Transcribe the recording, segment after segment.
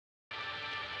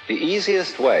The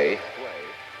easiest way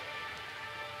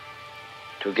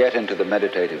to get into the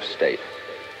meditative state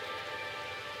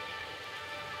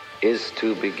is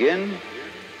to begin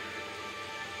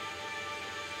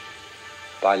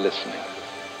by listening.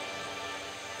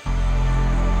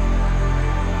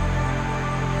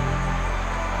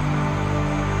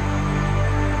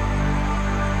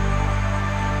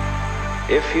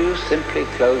 If you simply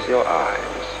close your eyes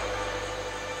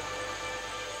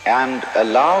and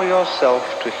allow yourself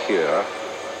to hear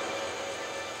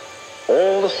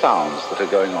all the sounds that are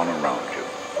going on around you,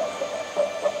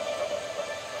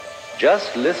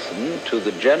 just listen to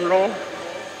the general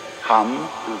hum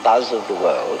and buzz of the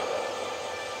world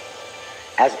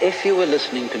as if you were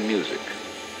listening to music.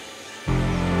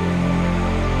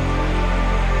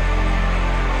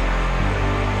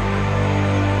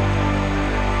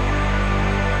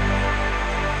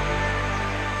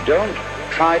 Don't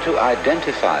try to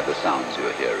identify the sounds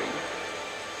you're hearing.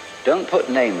 Don't put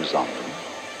names on them.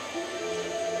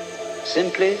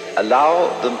 Simply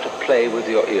allow them to play with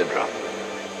your eardrum.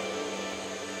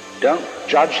 Don't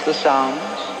judge the sounds.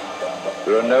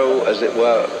 There are no, as it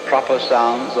were, proper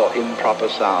sounds or improper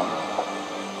sounds.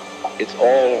 It's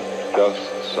all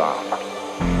just sound.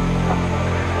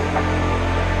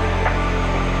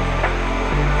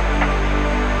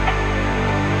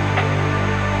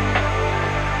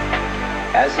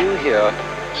 As you hear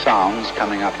sounds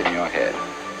coming up in your head,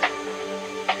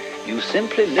 you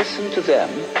simply listen to them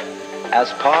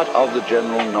as part of the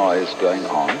general noise going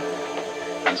on,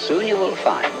 and soon you will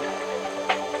find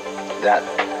that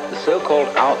the so-called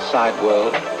outside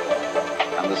world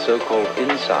and the so-called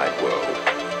inside world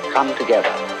come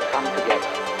together, come together,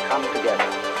 come together,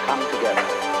 come together,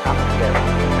 come together, come together,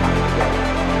 come together,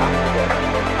 come together,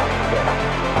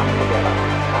 come together, come together,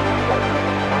 come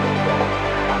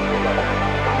together, come together.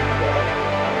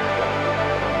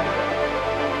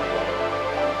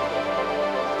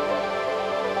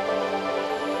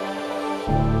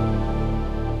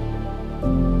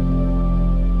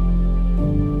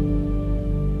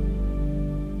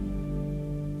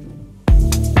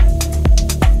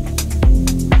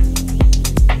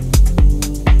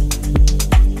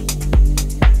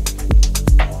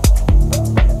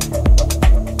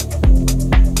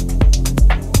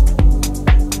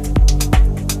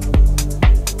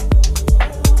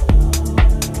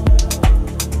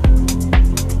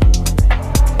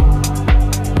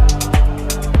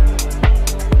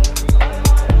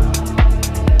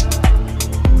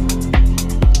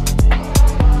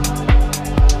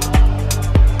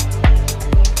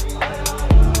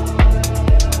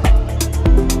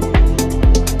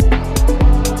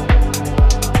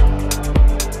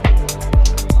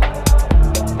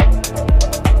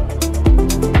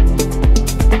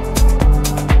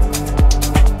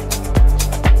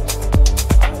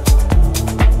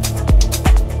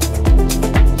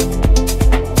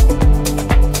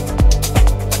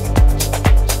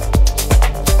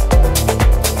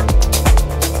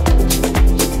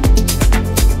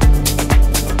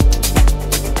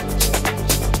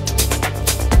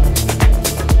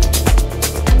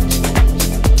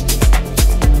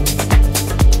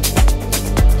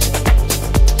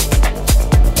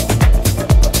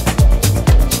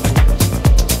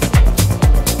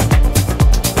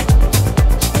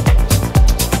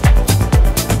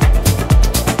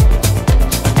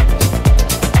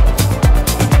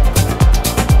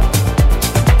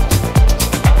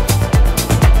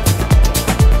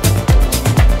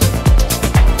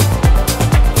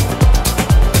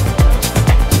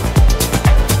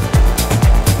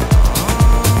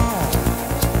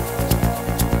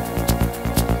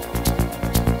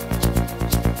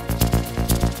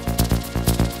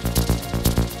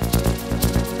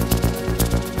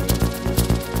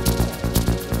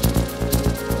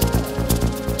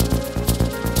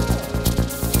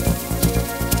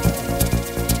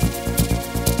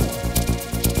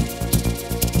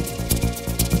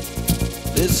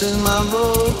 This is my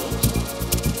road,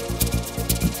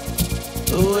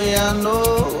 the way I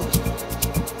know.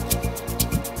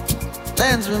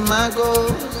 Dance with my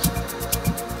ghost,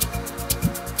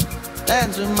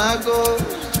 dance with my ghost.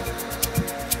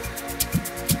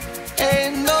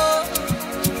 Ain't no,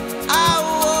 I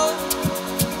want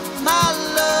my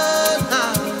love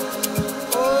now.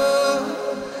 Oh,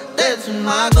 dance with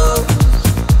my ghost,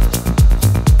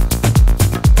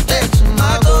 dance with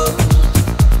my ghost.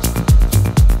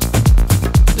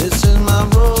 This is my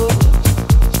road,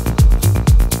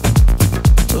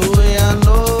 the way I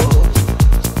know.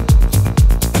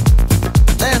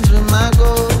 Dance with my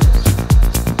ghost,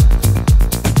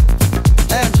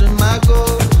 dance with my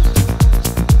ghost.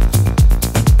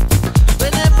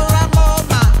 Whenever I'm on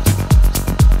my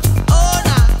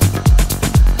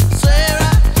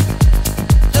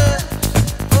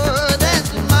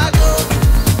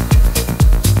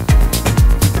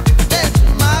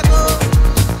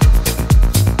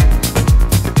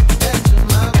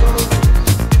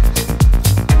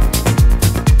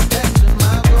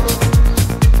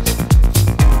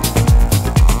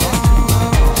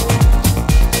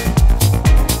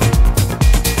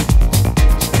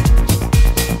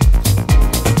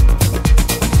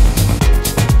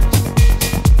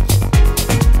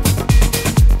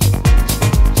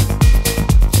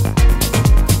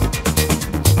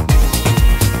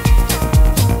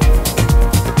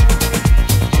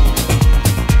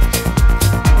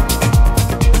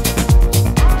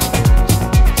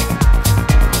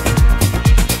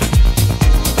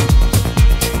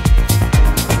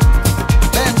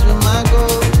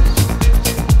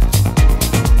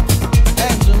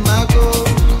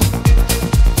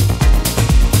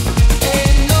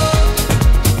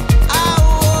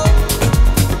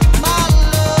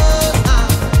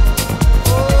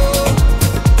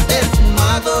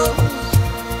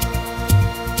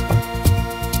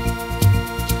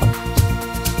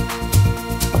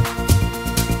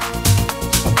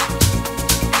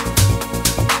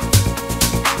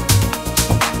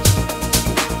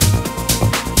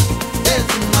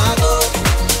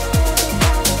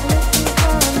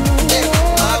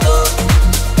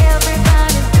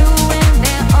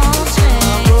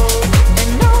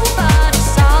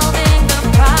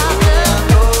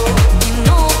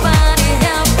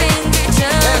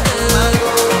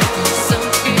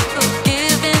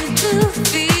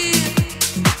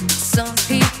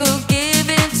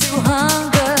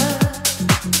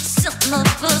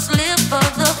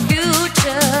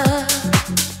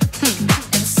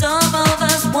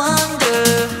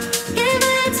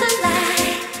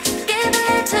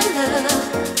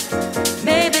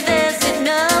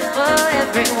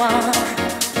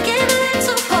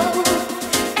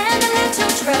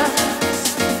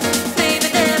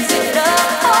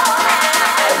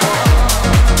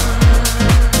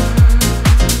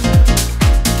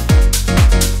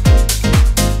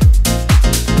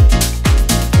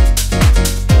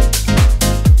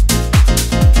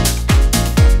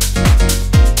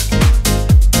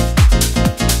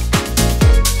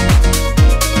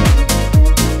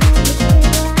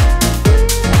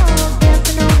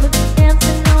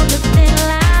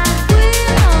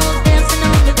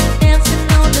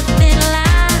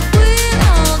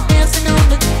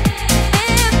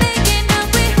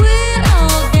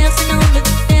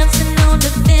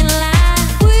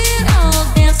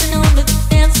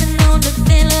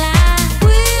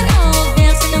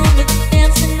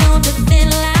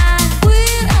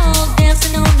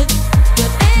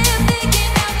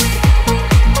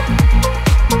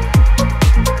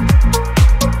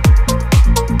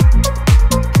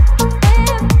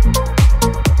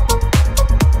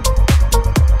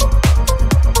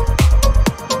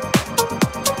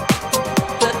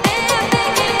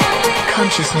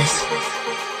Consciousness.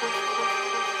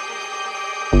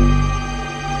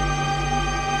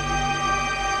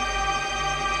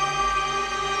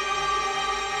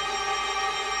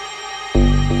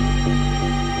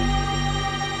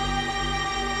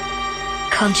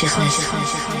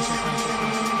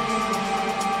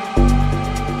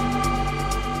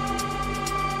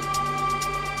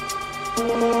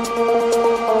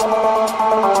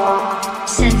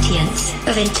 Sentience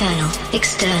of internal,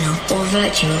 external, or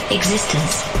virtual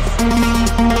existence.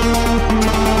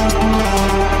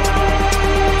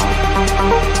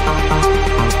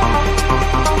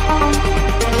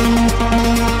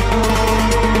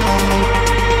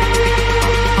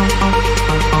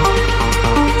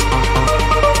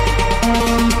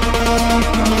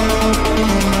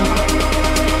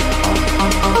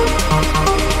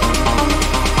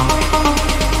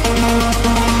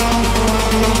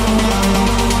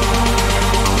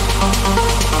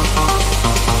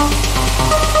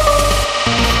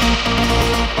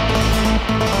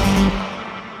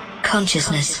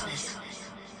 Consciousness.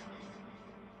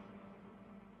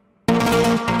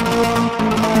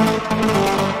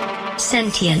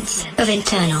 Sentience of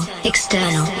internal,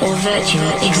 external, or virtual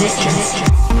existence.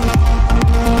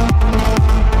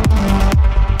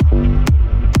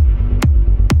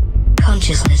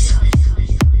 Consciousness.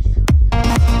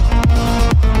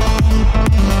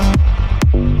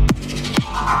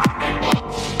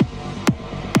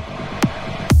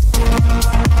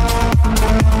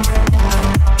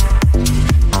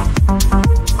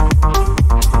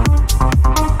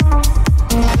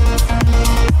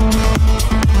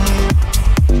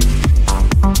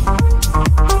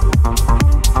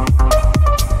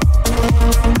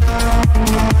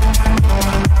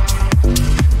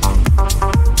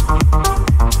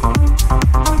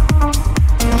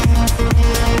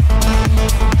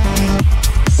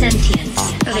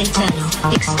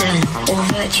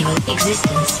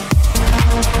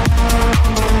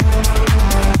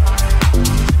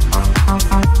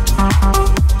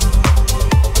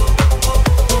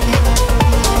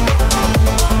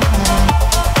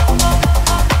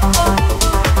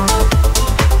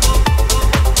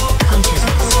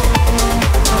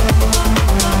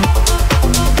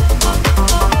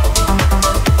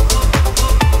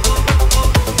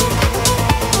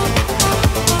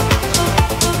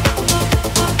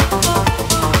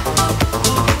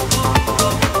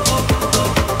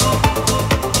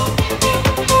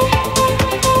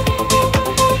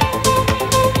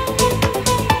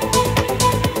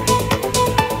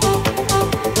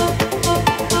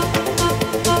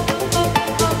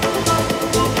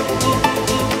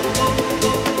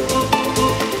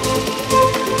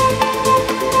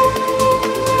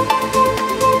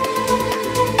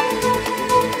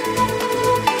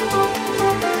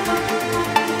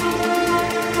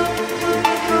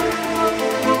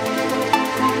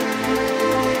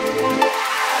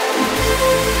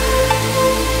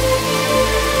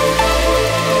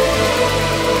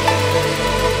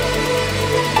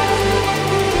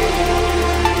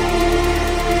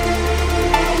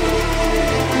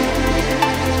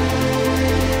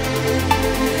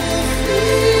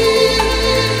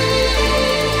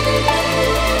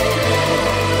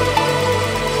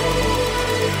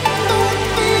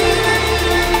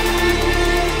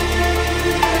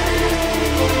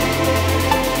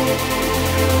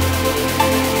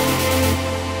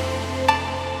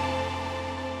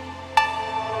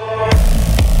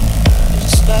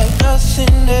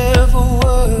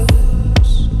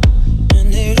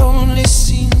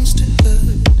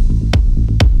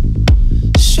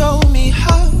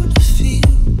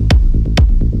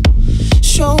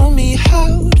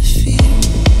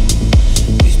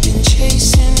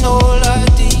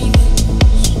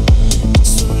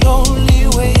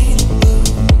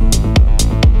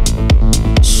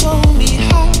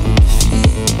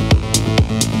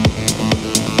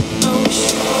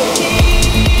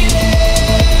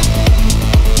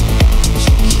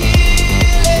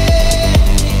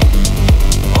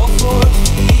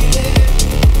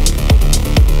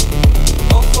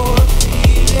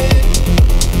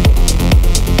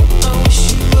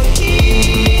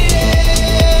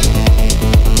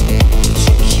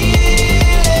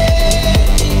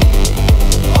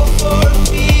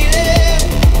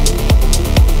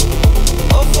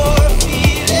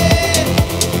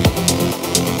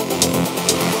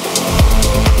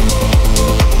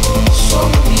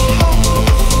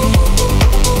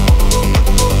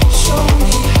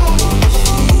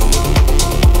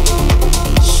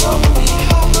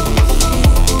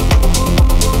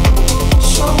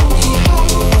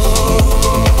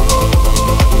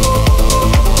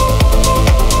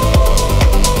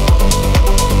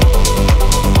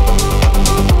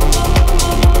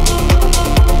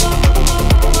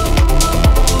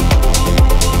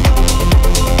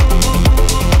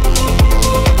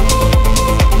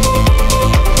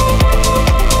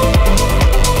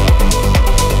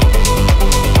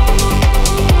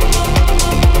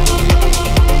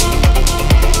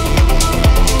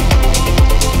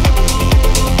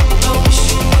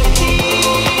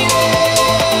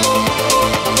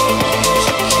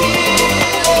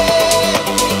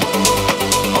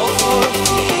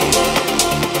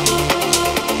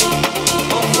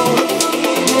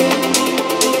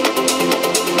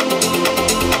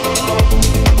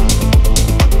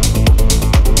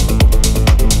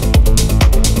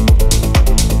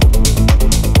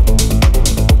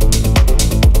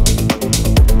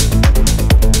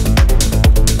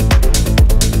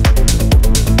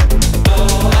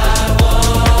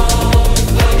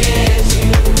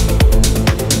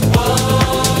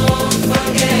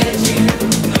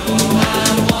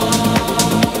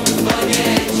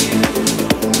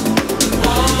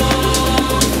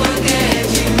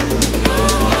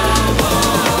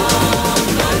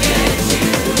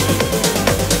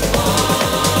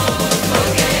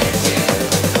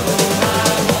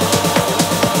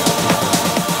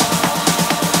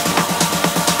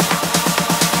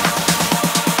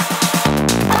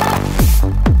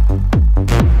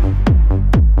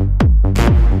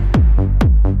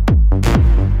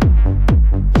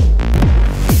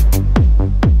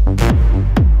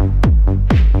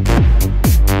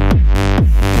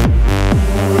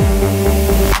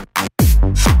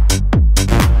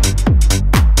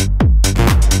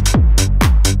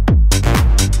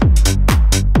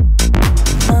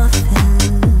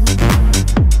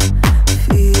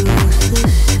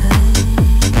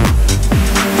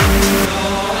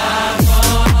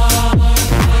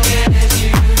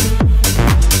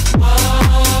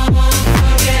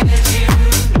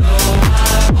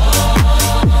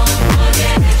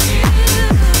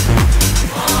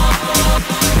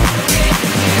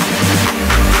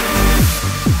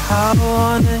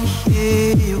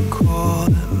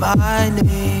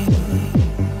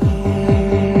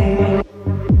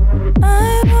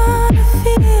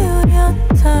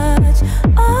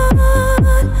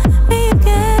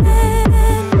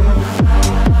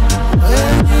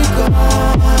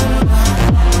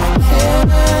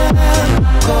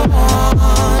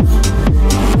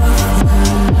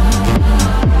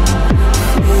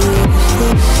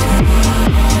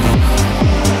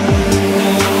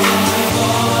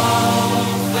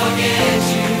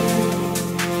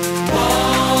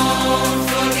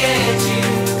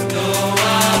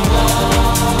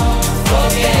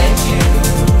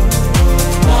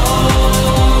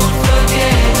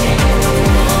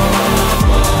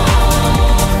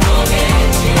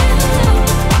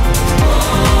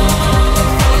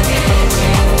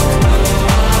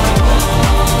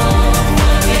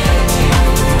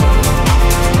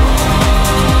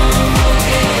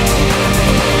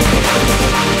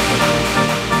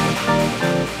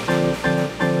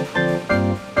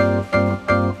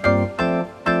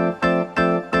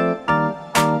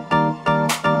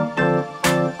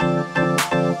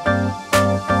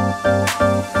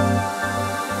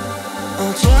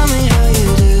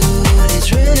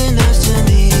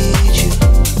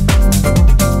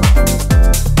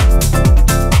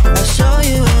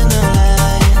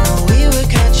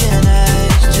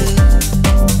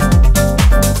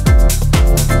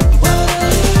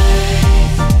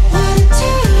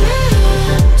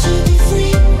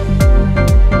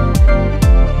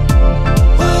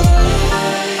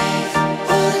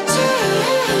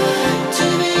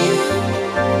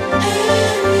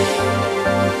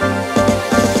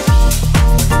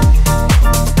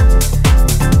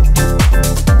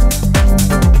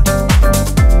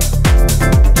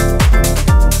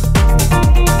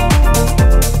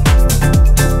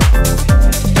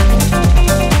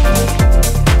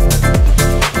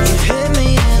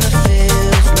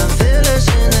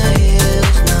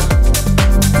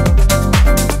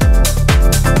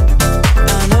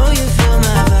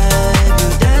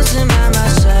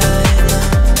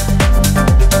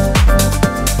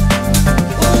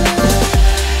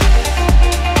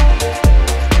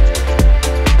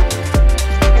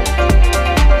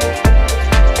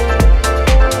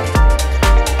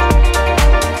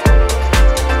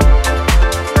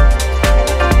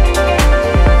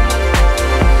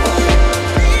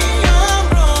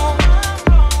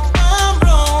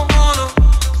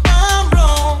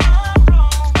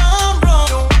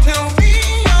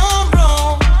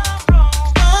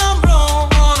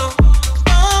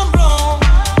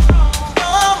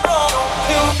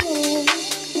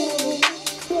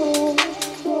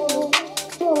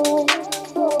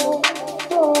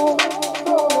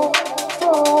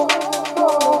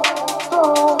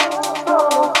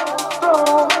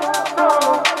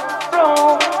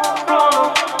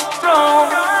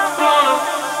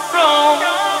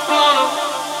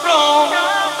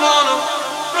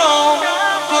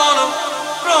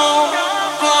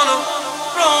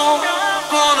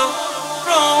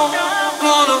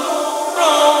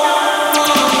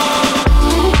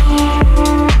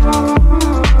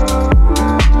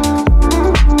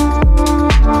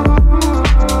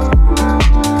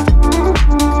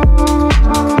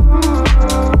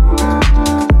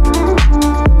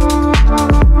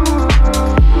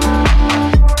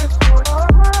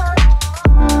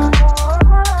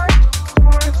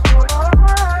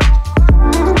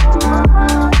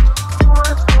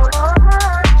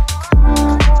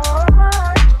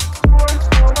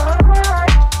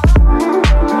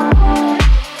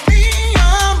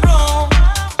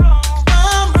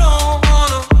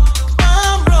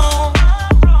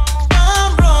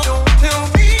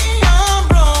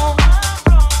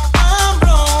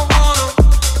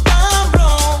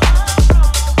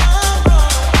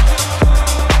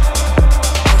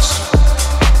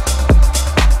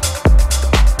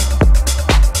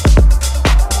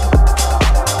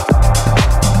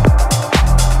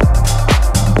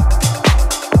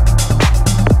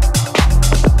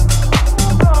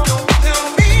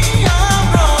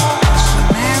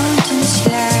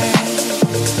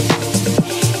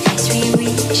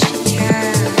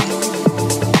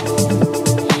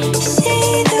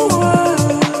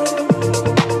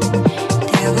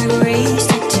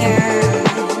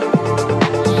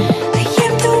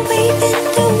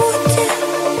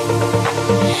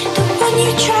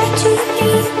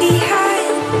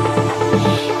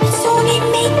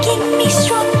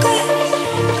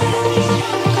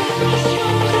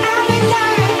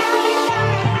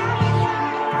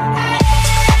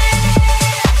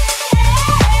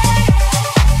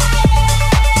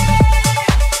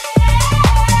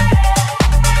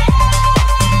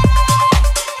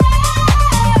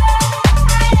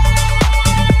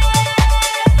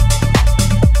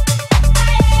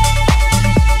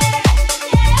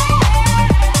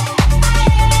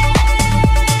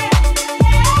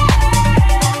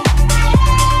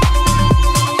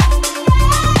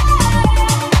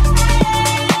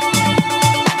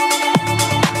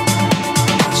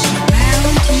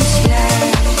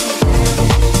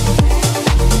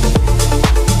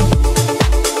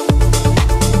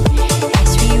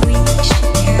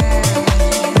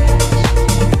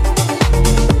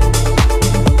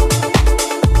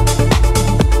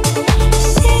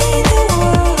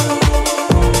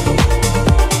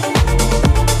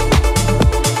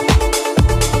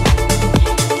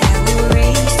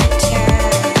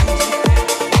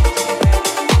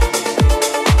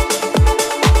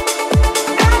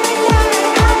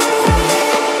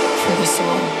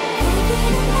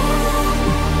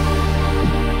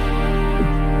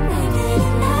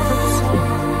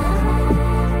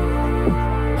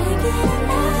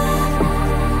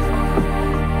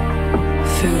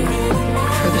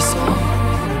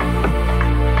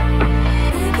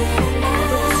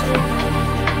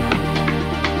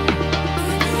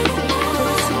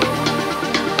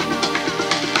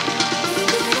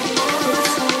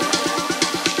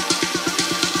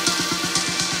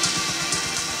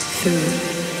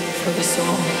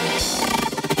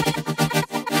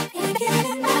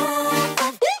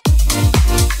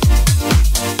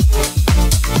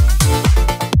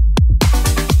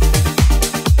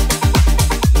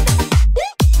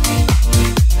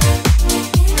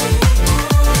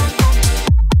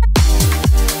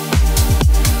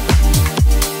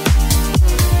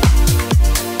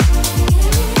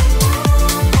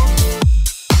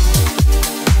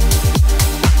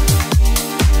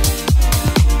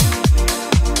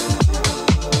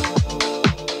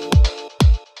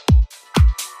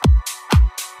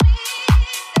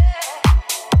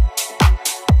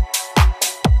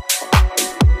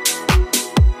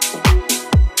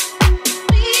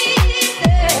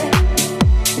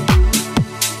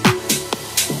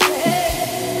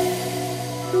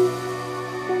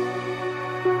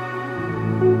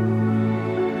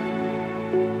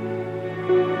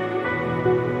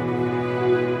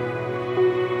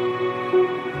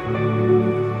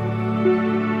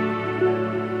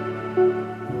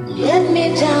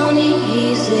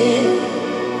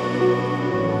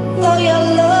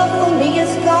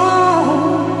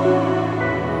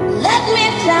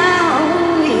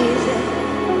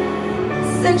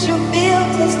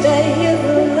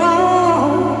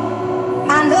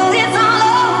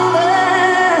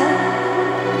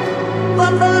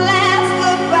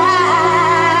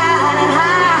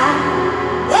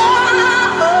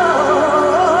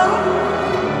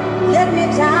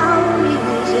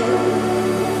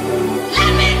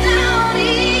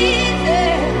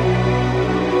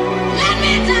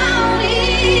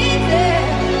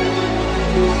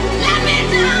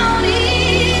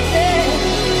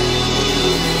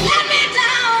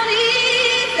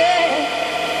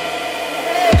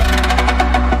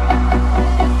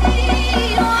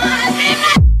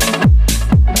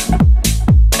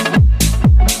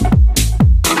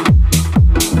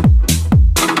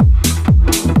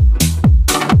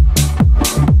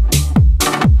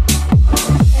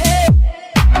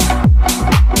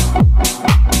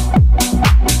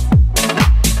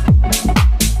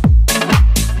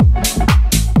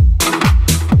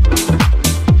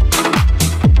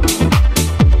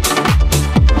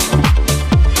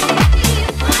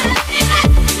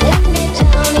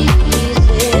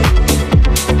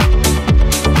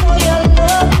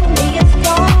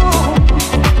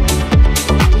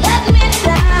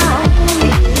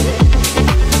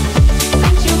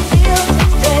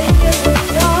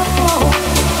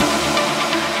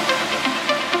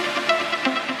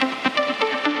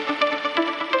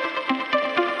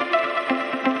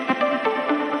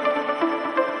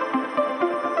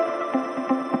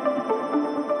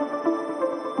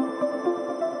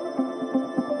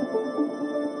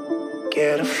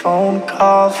 Get a phone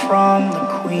call from the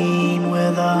queen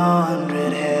with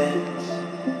 100 heads.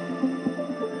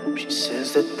 She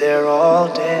says that they're all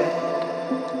dead.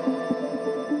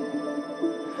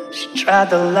 She tried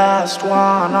the last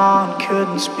one on,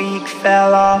 couldn't speak,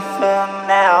 fell off, and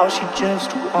now she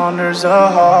just wanders a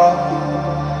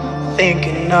hall,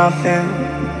 thinking nothing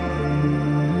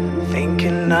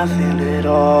at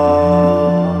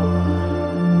all.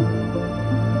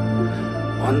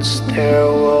 Once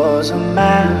there was a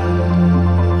man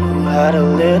who had a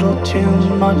little too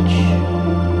much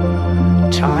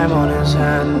time on his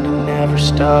hand and never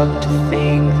stopped to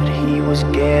think that he was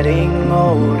getting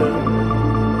older.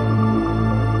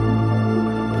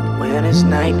 But when his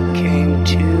night came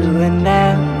to an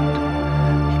end,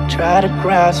 he tried to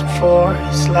grasp for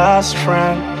his last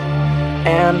friend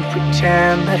and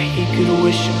pretend that he could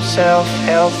wish himself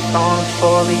health on a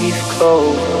four-leaf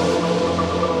clover.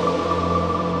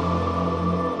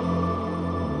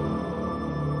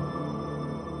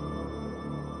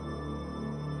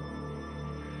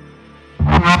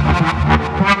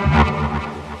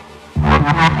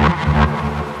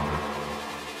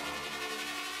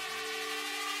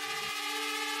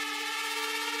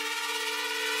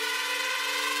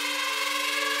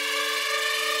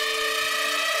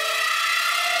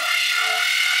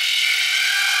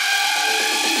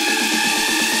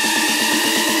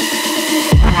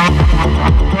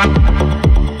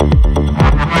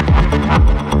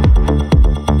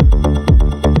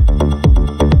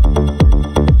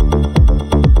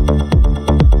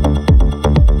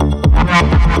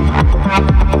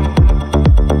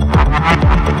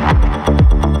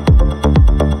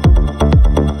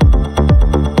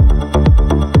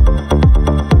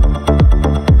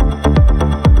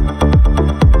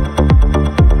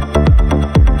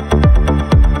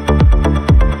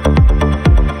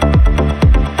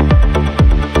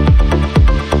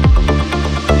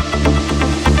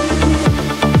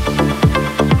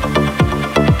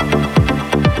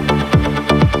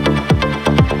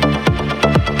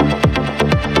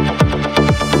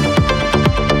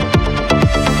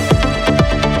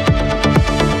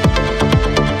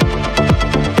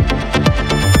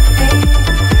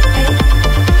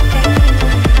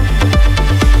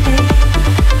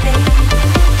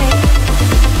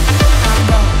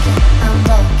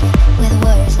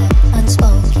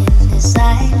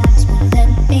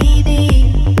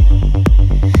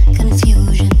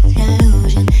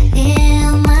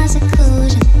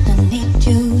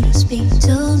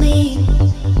 Feeling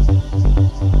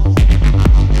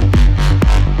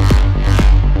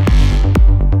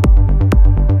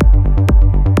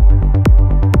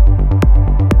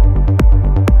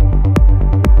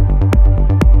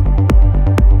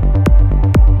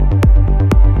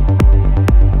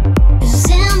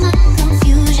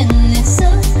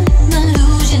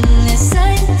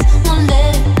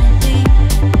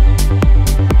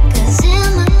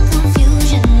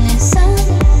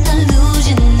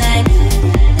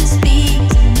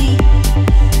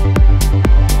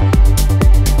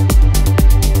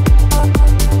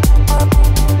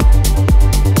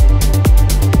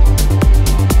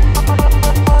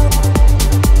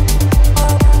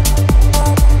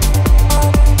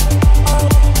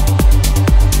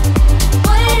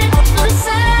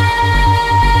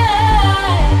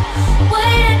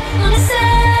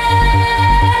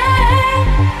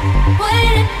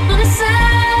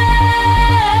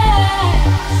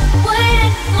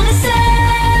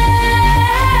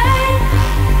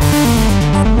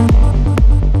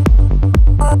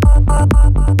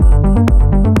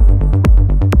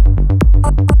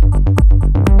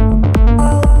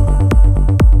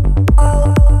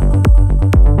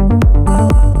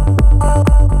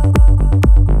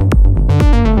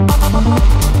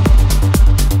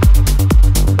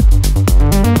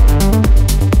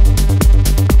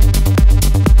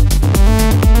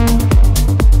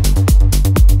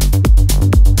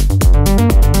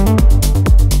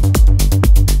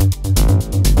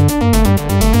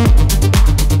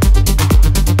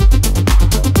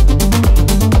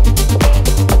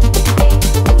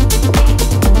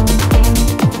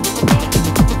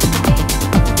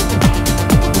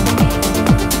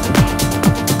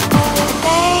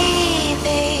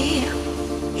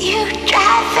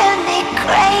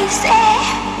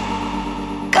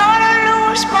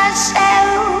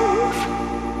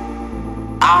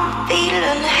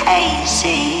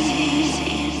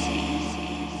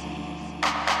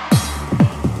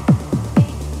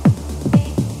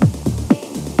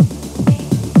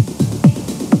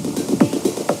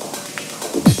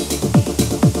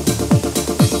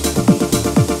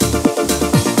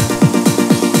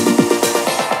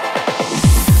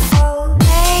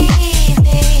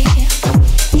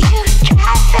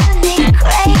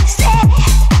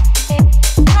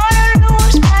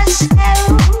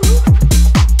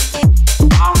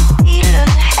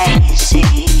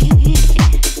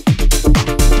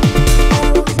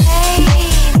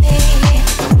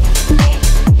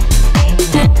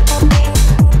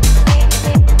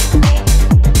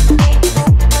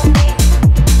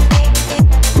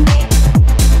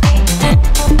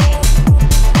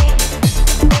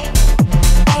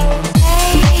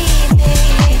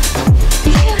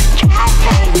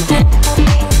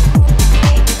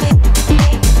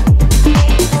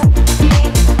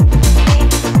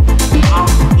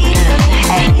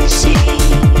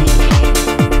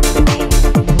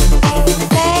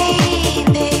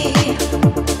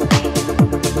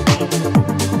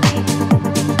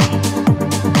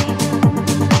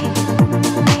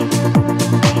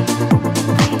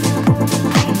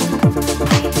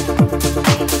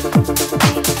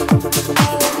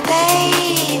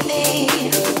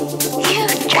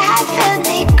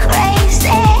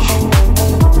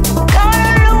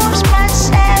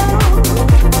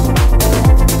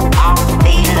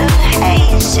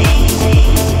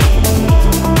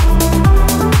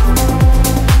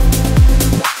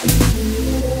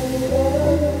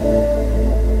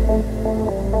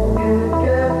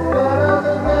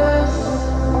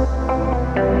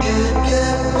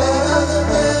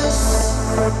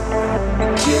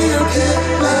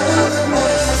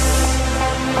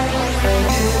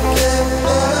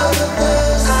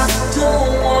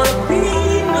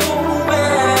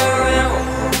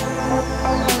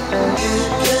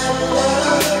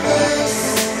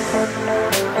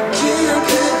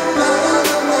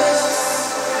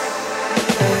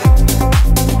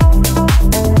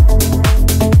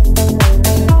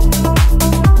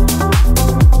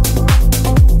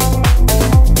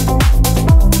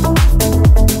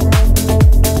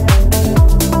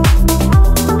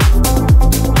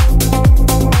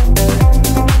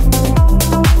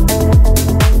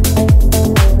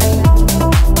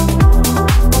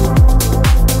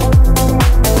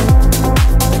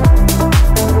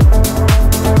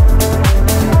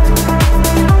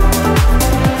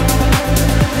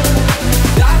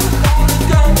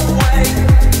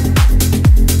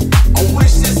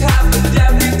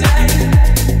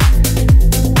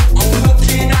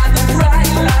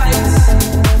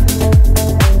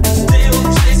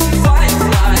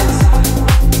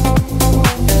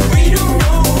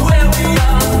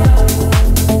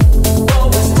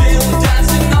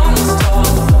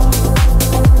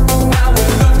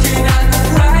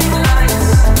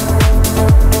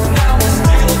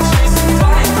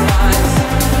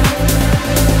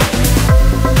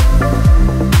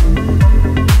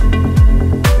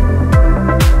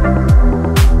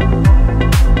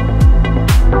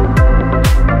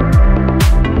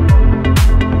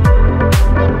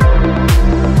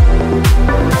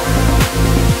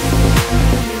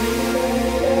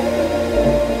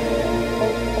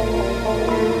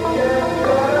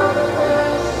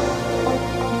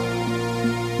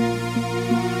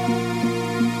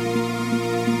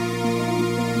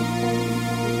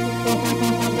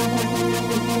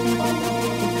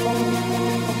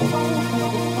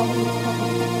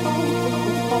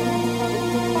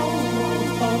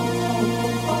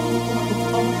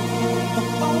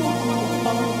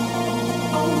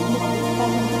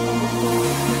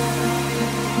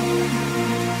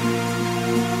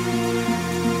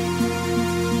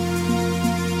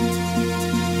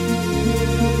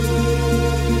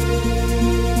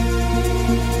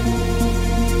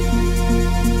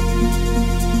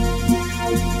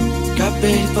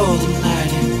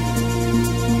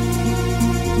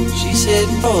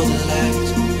for the light.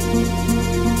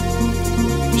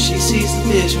 She sees the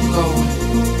vision going,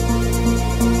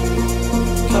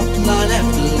 couple line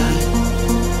after line.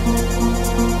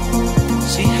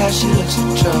 See how she looks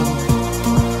for trouble,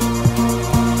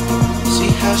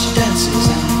 see how she dances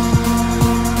and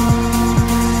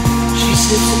she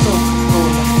sips a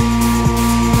Coca-Cola.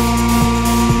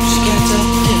 She can't tell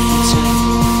the difference.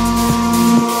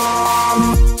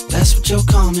 That's what you're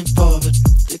coming for, but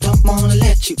they don't wanna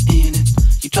let you in it.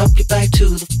 You drop your back to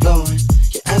the floor and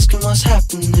you're asking what's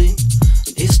happening.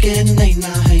 It's getting late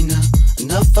now, hey now.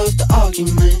 Enough of the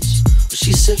arguments. But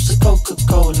she sips the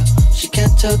Coca-Cola. She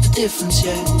can't tell the difference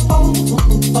yet.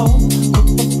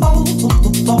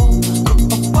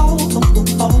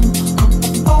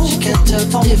 She can't tell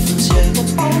the difference yet. She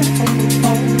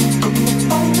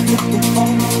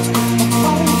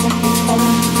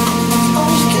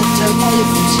can't tell the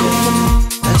difference yet.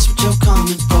 That's what you're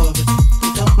coming for, but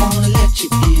they don't wanna let you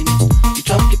in it. You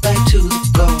drop your back to the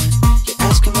floor and you're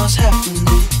asking what's happening.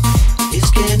 It's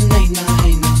getting late now,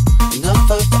 hey now.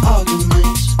 Enough of the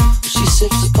arguments. But she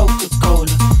sips the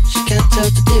Coca-Cola. She can't tell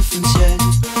the difference yet.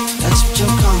 That's what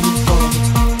you're coming for, but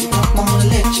they don't wanna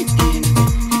let you in it.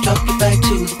 You drop your back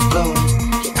to the floor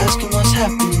and you're asking what's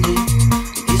happening.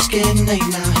 It's getting late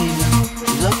now, hey now.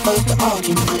 Enough of the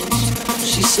arguments.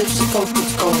 She sips the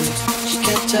Coca-Cola. She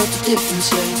can't tell the difference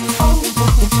yet.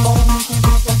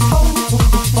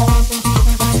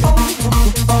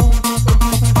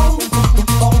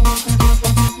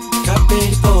 Got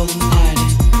ready for the night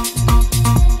and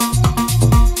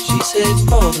she's heading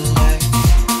for the light.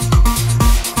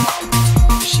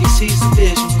 She sees the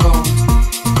vision going,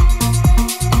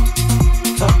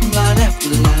 cutting line after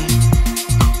line.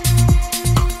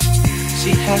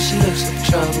 See how she looks like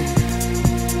trouble,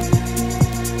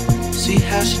 see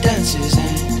how she dances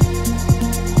and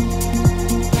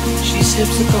she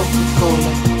sips the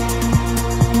Coca-Cola.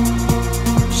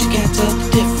 She can't tell the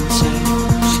difference, eh?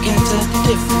 She can't tell the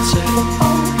difference, eh?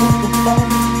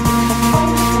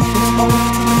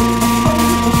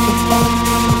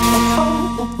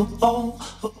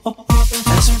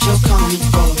 That's what you're coming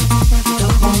for. You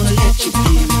don't wanna let you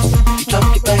in. You drop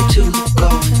your back to the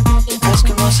floor and you're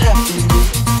asking what's happening.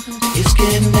 It's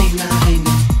getting late now, hey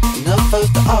now. Enough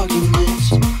of the arguments.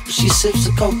 She sips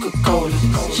the Coca-Cola.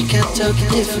 She can't tell the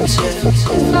difference yet.